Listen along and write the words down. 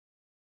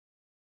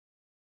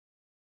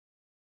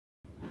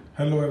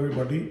Hello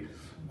everybody.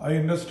 I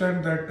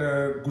understand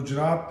that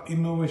Gujarat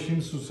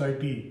Innovation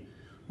Society,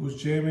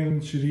 whose chairman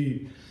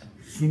Shri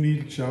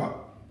Sunil Shah,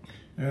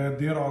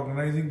 they are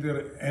organizing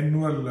their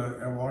annual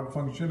award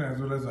function as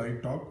well as I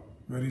talk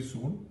very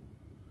soon.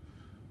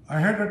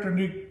 I had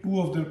attended two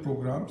of their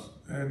programs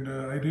and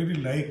I really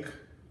like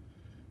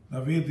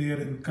the way they are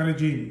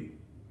encouraging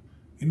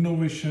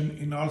innovation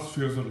in all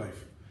spheres of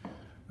life.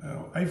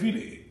 I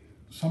feel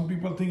some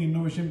people think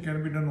innovation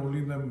can be done only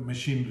in the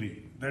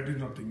machinery. That is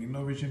nothing.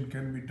 Innovation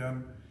can be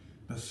done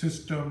the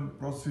system,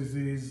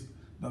 processes,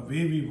 the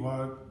way we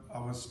work,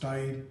 our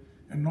style,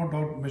 and no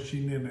doubt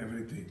machinery and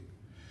everything.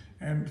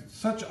 And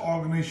such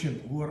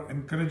organizations who are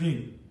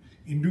encouraging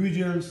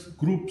individuals,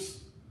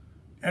 groups,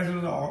 as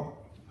well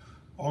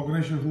as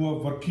organizations who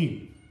are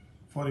working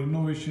for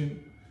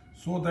innovation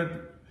so that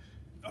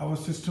our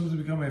systems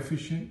become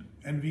efficient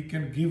and we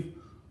can give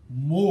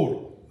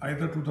more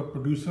either to the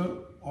producer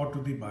or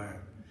to the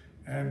buyer.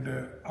 And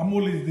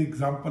Amul is the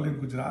example in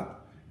Gujarat,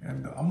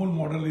 and the Amul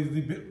model is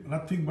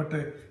nothing but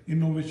an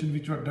innovation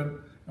which was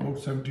done about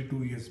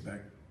 72 years back.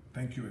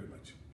 Thank you very much.